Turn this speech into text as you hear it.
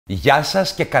Γεια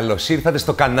σας και καλώς ήρθατε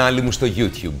στο κανάλι μου στο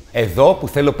YouTube. Εδώ που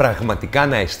θέλω πραγματικά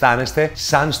να αισθάνεστε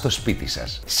σαν στο σπίτι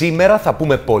σας. Σήμερα θα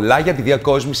πούμε πολλά για τη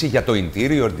διακόσμηση, για το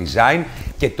interior design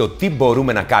και το τι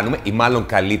μπορούμε να κάνουμε, ή μάλλον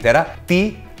καλύτερα,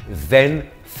 τι δεν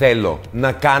θέλω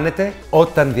να κάνετε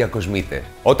όταν διακοσμείτε.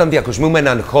 Όταν διακοσμούμε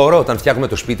έναν χώρο, όταν φτιάχνουμε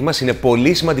το σπίτι μας, είναι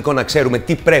πολύ σημαντικό να ξέρουμε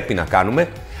τι πρέπει να κάνουμε,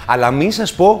 αλλά μην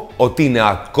σας πω ότι είναι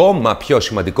ακόμα πιο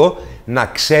σημαντικό να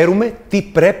ξέρουμε τι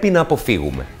πρέπει να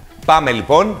αποφύγουμε. Πάμε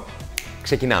λοιπόν,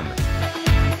 ξεκινάμε.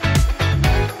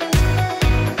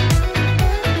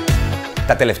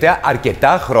 Τα τελευταία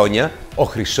αρκετά χρόνια ο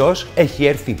χρυσός έχει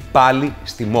έρθει πάλι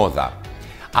στη μόδα.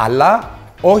 Αλλά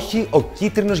όχι ο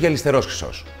κίτρινος γυαλιστερός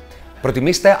χρυσός.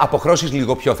 Προτιμήστε αποχρώσεις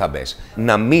λίγο πιο θαμπές.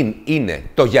 Να μην είναι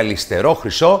το γυαλιστερό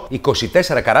χρυσό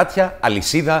 24 καράτια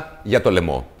αλυσίδα για το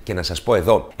λαιμό. Και να σας πω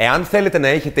εδώ, εάν θέλετε να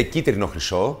έχετε κίτρινο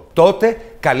χρυσό, τότε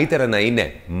καλύτερα να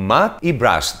είναι matte ή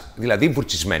brushed, δηλαδή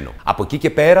βουρτσισμένο. Από εκεί και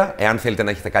πέρα, εάν θέλετε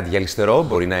να έχετε κάτι γυαλιστερό,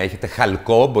 μπορεί να έχετε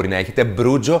χαλκό, μπορεί να έχετε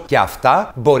μπρούτζο και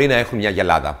αυτά μπορεί να έχουν μια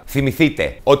γυαλάδα.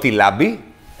 Θυμηθείτε ότι λάμπει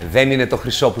δεν είναι το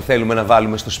χρυσό που θέλουμε να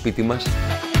βάλουμε στο σπίτι μας.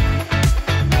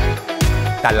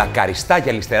 Τα λακαριστά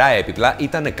γυαλιστερά έπιπλα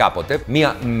ήταν κάποτε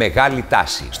μια μεγάλη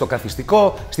τάση. Στο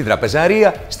καθιστικό, στην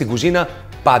τραπεζαρία, στην κουζίνα,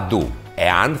 παντού.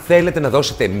 Εάν θέλετε να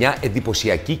δώσετε μια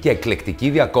εντυπωσιακή και εκλεκτική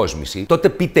διακόσμηση, τότε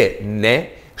πείτε ναι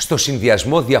στο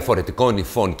συνδυασμό διαφορετικών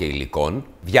υφών και υλικών,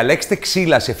 διαλέξτε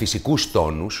ξύλα σε φυσικούς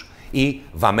τόνους ή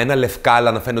βαμμένα λευκά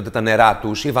αλλά να φαίνονται τα νερά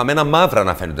τους ή βαμμένα μαύρα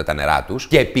να φαίνονται τα νερά τους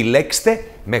και επιλέξτε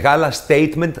μεγάλα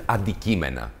statement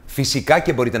αντικείμενα. Φυσικά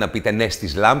και μπορείτε να πείτε ναι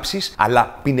στις λάμψεις,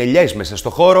 αλλά πινελιές μέσα στο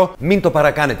χώρο, μην το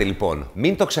παρακάνετε λοιπόν.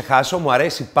 Μην το ξεχάσω, μου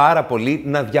αρέσει πάρα πολύ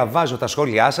να διαβάζω τα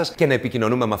σχόλιά σας και να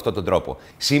επικοινωνούμε με αυτόν τον τρόπο.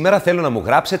 Σήμερα θέλω να μου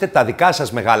γράψετε τα δικά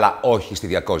σας μεγάλα όχι στη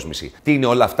διακόσμηση. Τι είναι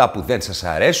όλα αυτά που δεν σας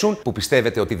αρέσουν, που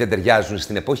πιστεύετε ότι δεν ταιριάζουν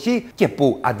στην εποχή και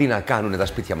που αντί να κάνουν τα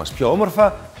σπίτια μας πιο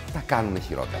όμορφα, τα κάνουν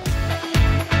χειρότερα.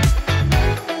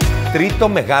 Τρίτο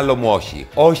μεγάλο μου όχι.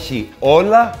 Όχι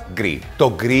όλα γκρι.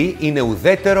 Το γκρι είναι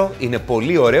ουδέτερο, είναι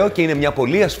πολύ ωραίο και είναι μια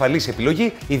πολύ ασφαλής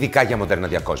επιλογή, ειδικά για μοντέρνα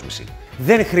διακόσμηση.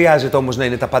 Δεν χρειάζεται όμως να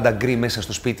είναι τα πάντα γκρι μέσα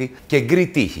στο σπίτι. Και γκρι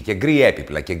τείχη, και γκρι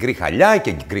έπιπλα, και γκρι χαλιά,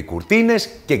 και γκρι κουρτίνες,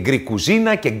 και γκρι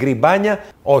κουζίνα, και γκρι μπάνια.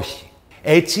 Όχι.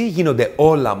 Έτσι γίνονται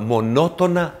όλα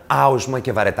μονότονα, άοσμα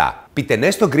και βαρετά. Πείτε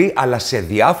ναι στο γκρι, αλλά σε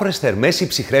διάφορες θερμές ή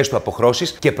ψυχρές του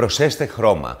αποχρώσεις και προσέστε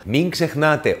χρώμα. Μην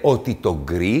ξεχνάτε ότι το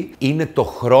γκρι είναι το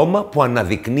χρώμα που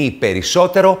αναδεικνύει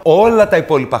περισσότερο όλα τα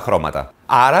υπόλοιπα χρώματα.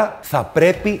 Άρα θα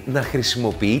πρέπει να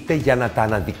χρησιμοποιείτε για να τα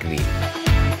αναδεικνύει.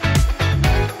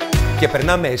 Και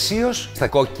περνάμε αισίως στα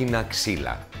κόκκινα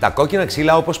ξύλα. Τα κόκκινα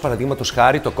ξύλα, όπως παραδείγματος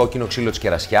χάρη το κόκκινο ξύλο της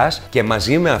κερασιάς και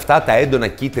μαζί με αυτά τα έντονα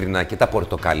κίτρινα και τα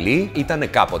πορτοκαλί, ήταν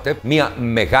κάποτε μια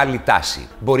μεγάλη τάση.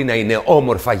 Μπορεί να είναι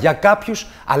όμορφα για κάποιους,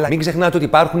 αλλά μην ξεχνάτε ότι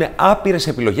υπάρχουν άπειρες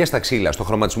επιλογές στα ξύλα, στο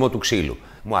χρωματισμό του ξύλου.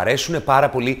 Μου αρέσουν πάρα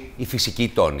πολύ οι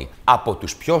φυσικοί τόνοι, από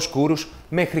τους πιο σκούρους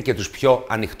μέχρι και τους πιο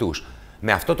ανοιχτούς.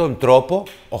 Με αυτόν τον τρόπο,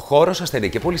 ο χώρος σας θα είναι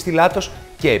και πολύ στιλάτος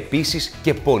και επίσης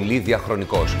και πολύ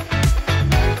διαχρονικός.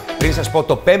 Πριν σας πω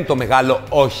το πέμπτο μεγάλο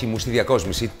όχι μου στη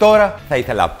διακόσμηση τώρα, θα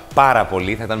ήθελα πάρα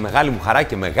πολύ, θα ήταν μεγάλη μου χαρά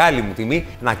και μεγάλη μου τιμή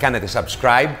να κάνετε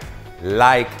subscribe,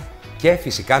 like και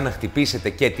φυσικά να χτυπήσετε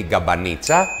και την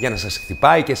καμπανίτσα για να σας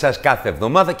χτυπάει και εσάς κάθε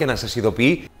εβδομάδα και να σας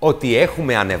ειδοποιεί ότι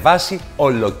έχουμε ανεβάσει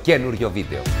ολοκένουργιο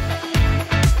βίντεο.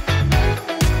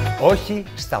 Όχι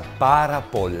στα πάρα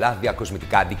πολλά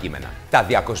διακοσμητικά αντικείμενα. Τα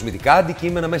διακοσμητικά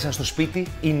αντικείμενα μέσα στο σπίτι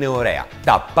είναι ωραία.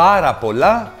 Τα πάρα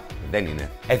πολλά δεν είναι.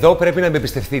 Εδώ πρέπει να με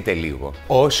εμπιστευτείτε λίγο.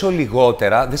 Όσο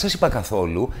λιγότερα, δεν σας είπα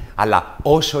καθόλου, αλλά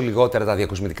όσο λιγότερα τα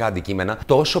διακοσμητικά αντικείμενα,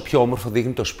 τόσο πιο όμορφο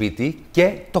δείχνει το σπίτι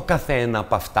και το καθένα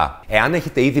από αυτά. Εάν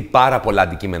έχετε ήδη πάρα πολλά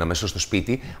αντικείμενα μέσα στο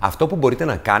σπίτι, αυτό που μπορείτε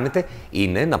να κάνετε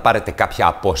είναι να πάρετε κάποια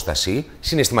απόσταση,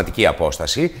 συναισθηματική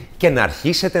απόσταση, και να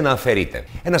αρχίσετε να αφαιρείτε.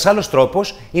 Ένας άλλος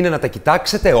τρόπος είναι να τα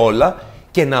κοιτάξετε όλα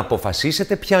και να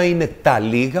αποφασίσετε ποια είναι τα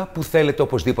λίγα που θέλετε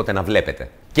οπωσδήποτε να βλέπετε.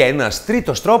 Και ένας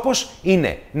τρίτος τρόπος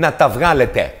είναι να τα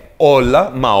βγάλετε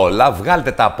όλα, μα όλα,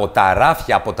 βγάλτε τα από τα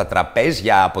ράφια, από τα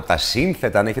τραπέζια, από τα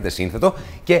σύνθετα, αν έχετε σύνθετο,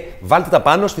 και βάλτε τα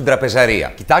πάνω στην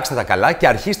τραπεζαρία. Κοιτάξτε τα καλά και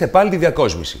αρχίστε πάλι τη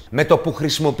διακόσμηση. Με το που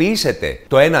χρησιμοποιήσετε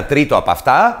το 1 τρίτο από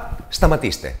αυτά,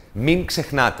 σταματήστε. Μην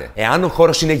ξεχνάτε, εάν ο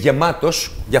χώρος είναι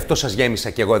γεμάτος, γι' αυτό σας γέμισα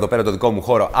και εγώ εδώ πέρα το δικό μου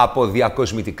χώρο, από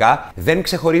διακοσμητικά, δεν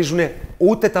ξεχωρίζουν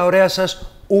ούτε τα ωραία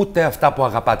σας, ούτε αυτά που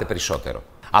αγαπάτε περισσότερο.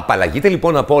 Απαλλαγείτε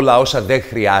λοιπόν από όλα όσα δεν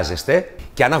χρειάζεστε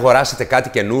και αν αγοράσετε κάτι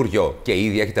καινούριο και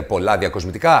ήδη έχετε πολλά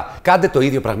διακοσμητικά, κάντε το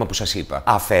ίδιο πράγμα που σας είπα.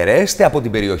 Αφαιρέστε από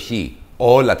την περιοχή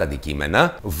όλα τα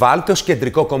αντικείμενα, βάλτε ως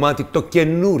κεντρικό κομμάτι το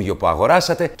καινούριο που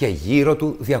αγοράσατε και γύρω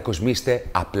του διακοσμήστε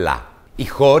απλά. Οι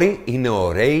χώροι είναι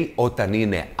ωραίοι όταν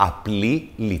είναι απλοί,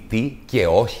 λιτοί και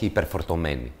όχι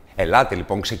υπερφορτωμένοι. Ελάτε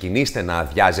λοιπόν, ξεκινήστε να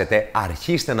αδειάζετε,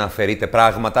 αρχίστε να αφαιρείτε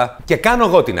πράγματα και κάνω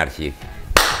εγώ την αρχή.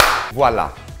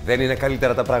 Βουαλά! Δεν είναι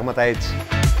καλύτερα τα πράγματα έτσι?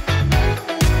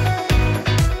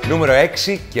 Νούμερο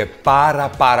 6 και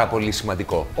πάρα πολύ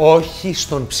σημαντικό. Όχι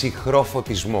στον ψυχρό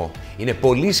φωτισμό. Είναι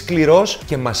πολύ σκληρός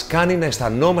και μας κάνει να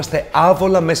αισθανόμαστε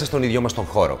άβολα μέσα στον ίδιο μας τον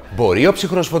χώρο. Μπορεί ο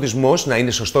ψυχρός φωτισμός να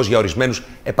είναι σωστός για ορισμένους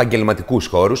επαγγελματικούς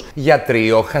χώρους,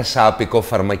 γιατρείο, χασάπικο,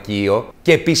 φαρμακείο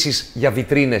και επίσης για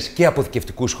βιτρίνες και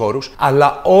αποθηκευτικούς χώρους,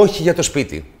 αλλά όχι για το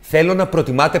σπίτι. Θέλω να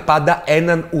προτιμάτε πάντα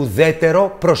έναν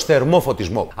ουδέτερο προς θερμό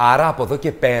φωτισμό. Άρα από εδώ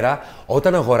και πέρα,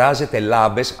 όταν αγοράζετε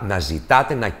λάμπες, να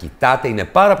ζητάτε, να κοιτάτε, είναι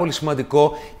πάρα πολύ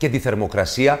σημαντικό και τη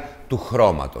θερμοκρασία του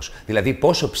χρώματος. Δηλαδή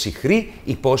πόσο ψυχρή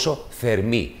ή πόσο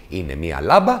θερμή είναι μία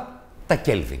λάμπα, τα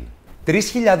Kelvin. 3.000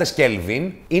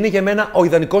 Kelvin είναι για μένα ο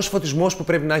ιδανικός φωτισμός που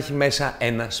πρέπει να έχει μέσα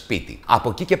ένα σπίτι. Από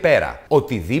εκεί και πέρα,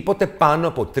 οτιδήποτε πάνω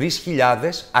από 3.000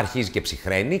 αρχίζει και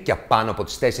ψυχραίνει και πάνω από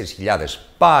τις 4.000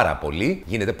 πάρα πολύ.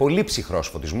 Γίνεται πολύ ψυχρός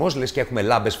φωτισμός, λες και έχουμε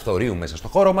λάμπες φθορείου μέσα στο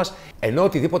χώρο μας, ενώ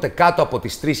οτιδήποτε κάτω από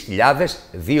τις 3.000,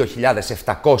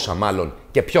 2.700 μάλλον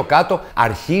και πιο κάτω,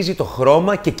 αρχίζει το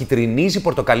χρώμα και κυτρινίζει,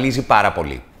 πορτοκαλίζει πάρα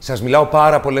πολύ. Σας μιλάω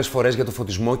πάρα πολλές φορές για το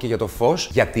φωτισμό και για το φως,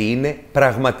 γιατί είναι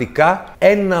πραγματικά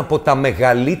ένα από τα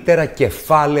μεγαλύτερα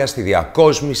κεφάλαια στη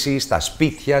διακόσμηση, στα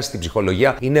σπίτια, στην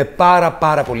ψυχολογία. Είναι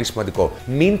πάρα πολύ σημαντικό.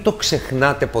 Μην το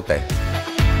ξεχνάτε ποτέ.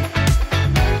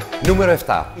 Νούμερο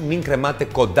 7. Μην κρεμάτε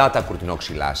κοντά τα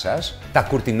κουρτινόξυλά σας. Τα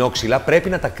κουρτινόξυλα πρέπει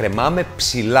να τα κρεμάμε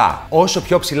ψηλά. Όσο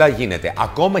πιο ψηλά γίνεται.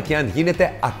 Ακόμα και αν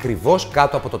γίνεται ακριβώς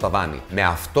κάτω από το ταβάνι. Με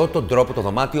αυτόν τον τρόπο το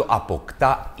δωμάτιο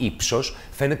αποκτά ύψος,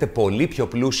 φαίνεται πολύ πιο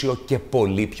πλούσιο και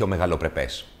πολύ πιο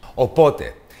μεγαλοπρεπές.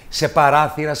 Οπότε, σε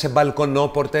παράθυρα, σε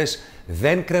μπαλκονόπορτες,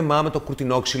 δεν κρεμάμε το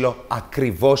κουρτινόξυλο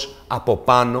ακριβώς από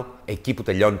πάνω, εκεί που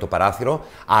τελειώνει το παράθυρο,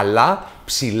 αλλά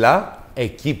ψηλά,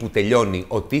 εκεί που τελειώνει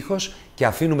ο τοίχος, και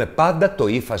αφήνουμε πάντα το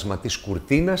ύφασμα της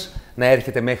κουρτίνας να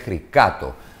έρχεται μέχρι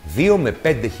κάτω, 2 με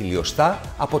 5 χιλιοστά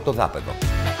από το δάπεδο.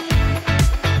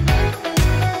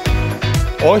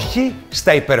 Όχι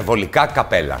στα υπερβολικά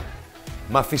καπέλα.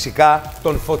 Μα φυσικά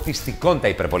των φωτιστικών τα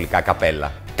υπερβολικά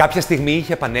καπέλα. Κάποια στιγμή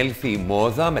είχε επανέλθει η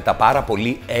μόδα με τα πάρα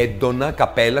πολύ έντονα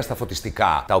καπέλα στα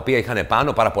φωτιστικά, τα οποία είχαν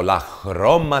πάνω πάρα πολλά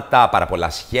χρώματα, πάρα πολλά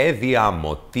σχέδια,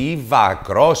 μοτίβα,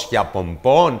 ακρόσια,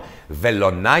 πομπών,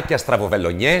 βελονάκια,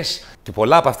 στραβοβελονιές, και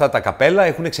πολλά από αυτά τα καπέλα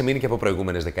έχουν ξεμείνει και από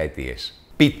προηγούμενες δεκαετίες.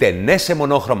 Πείτε ναι σε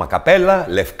μονόχρωμα καπέλα,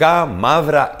 λευκά,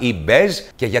 μαύρα ή μπέζ,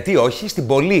 και γιατί όχι στην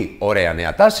πολύ ωραία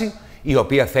νέα τάση, η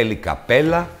οποία θέλει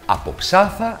καπέλα από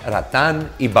ψάθα, ρατάν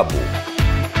ή μπαμπού.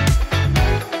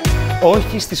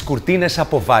 Όχι στις κουρτίνες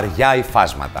από βαριά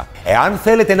υφάσματα. Εάν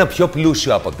θέλετε ένα πιο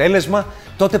πλούσιο αποτέλεσμα,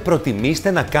 τότε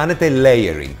προτιμήστε να κάνετε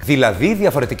layering, δηλαδή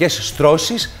διαφορετικές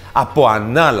στρώσεις από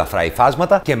ανάλαφρα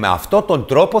υφάσματα, και με αυτόν τον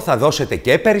τρόπο θα δώσετε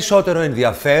και περισσότερο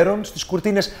ενδιαφέρον στις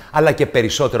κουρτίνες, αλλά και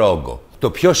περισσότερο όγκο. Το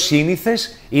πιο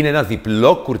σύνηθες είναι ένα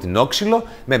διπλό κουρτινόξυλο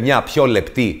με μια πιο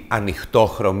λεπτή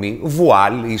ανοιχτόχρωμη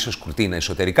βουάλ, ίσως κουρτίνα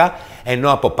εσωτερικά,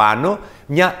 ενώ από πάνω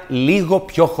μια λίγο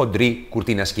πιο χοντρή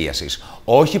κουρτίνα σκίασης.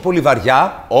 Όχι πολύ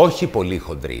βαριά, όχι πολύ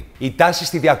χοντρή. Η τάση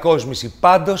στη διακόσμηση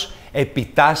πάντως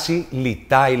επιτάσσει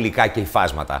λιτά υλικά και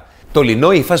υφάσματα. Το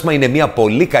λινό ύφασμα είναι μια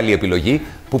πολύ καλή επιλογή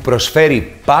που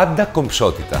προσφέρει πάντα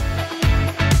κομψότητα.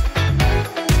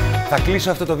 Θα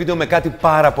κλείσω αυτό το βίντεο με κάτι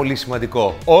πάρα πολύ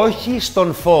σημαντικό. Όχι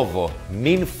στον φόβο.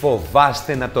 Μην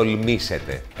φοβάστε να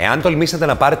τολμήσετε. Εάν τολμήσετε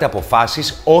να πάρετε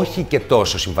αποφάσεις όχι και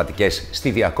τόσο συμβατικές στη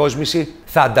διακόσμηση,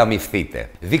 θα ανταμυφθείτε.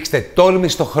 Δείξτε τόλμη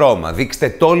στο χρώμα, δείξτε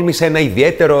τόλμη σε ένα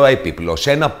ιδιαίτερο έπιπλο,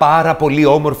 σε ένα πάρα πολύ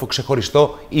όμορφο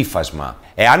ξεχωριστό ύφασμα.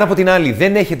 Εάν από την άλλη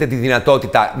δεν έχετε τη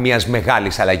δυνατότητα μιας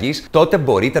μεγάλης αλλαγής, τότε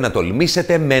μπορείτε να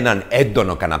τολμήσετε με έναν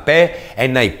έντονο καναπέ,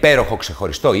 ένα υπέροχο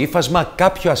ξεχωριστό ύφασμα,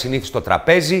 κάποιο ασυνήθιστο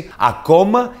τραπέζι,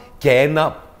 ακόμα και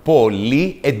ένα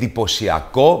πολύ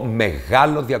εντυπωσιακό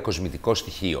μεγάλο διακοσμητικό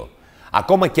στοιχείο.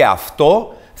 Ακόμα και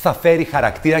αυτό θα φέρει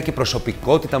χαρακτήρα και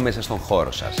προσωπικότητα μέσα στον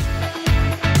χώρο σας.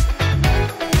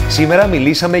 Σήμερα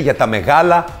μιλήσαμε για τα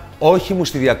μεγάλα όχι μου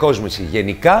στη διακόσμηση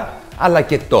γενικά, αλλά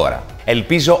και τώρα.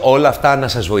 Ελπίζω όλα αυτά να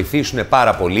σας βοηθήσουν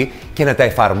πάρα πολύ και να τα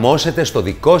εφαρμόσετε στο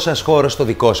δικό σας χώρο, στο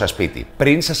δικό σας σπίτι.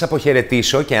 Πριν σας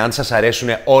αποχαιρετήσω, και αν σας αρέσουν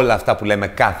όλα αυτά που λέμε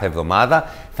κάθε εβδομάδα,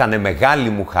 θα είναι μεγάλη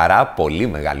μου χαρά, πολύ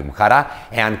μεγάλη μου χαρά,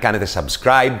 εάν κάνετε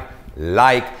subscribe,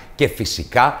 like και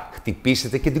φυσικά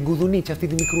χτυπήσετε και την κουδουνίτσα, αυτή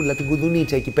τη μικρούλα, την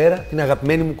κουδουνίτσα εκεί πέρα, την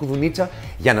αγαπημένη μου κουδουνίτσα,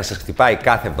 για να σας χτυπάει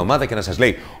κάθε εβδομάδα και να σας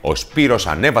λέει «Ο Σπύρος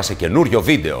ανέβασε καινούριο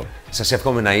βίντεο». Σας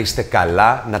εύχομαι να είστε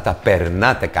καλά, να τα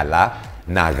περνάτε καλά,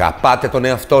 να αγαπάτε τον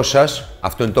εαυτό σας,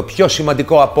 αυτό είναι το πιο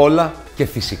σημαντικό απ' όλα, και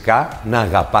φυσικά να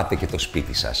αγαπάτε και το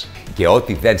σπίτι σας. Και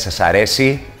ό,τι δεν σας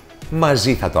αρέσει,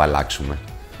 μαζί θα το αλλάξουμε.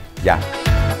 Γεια!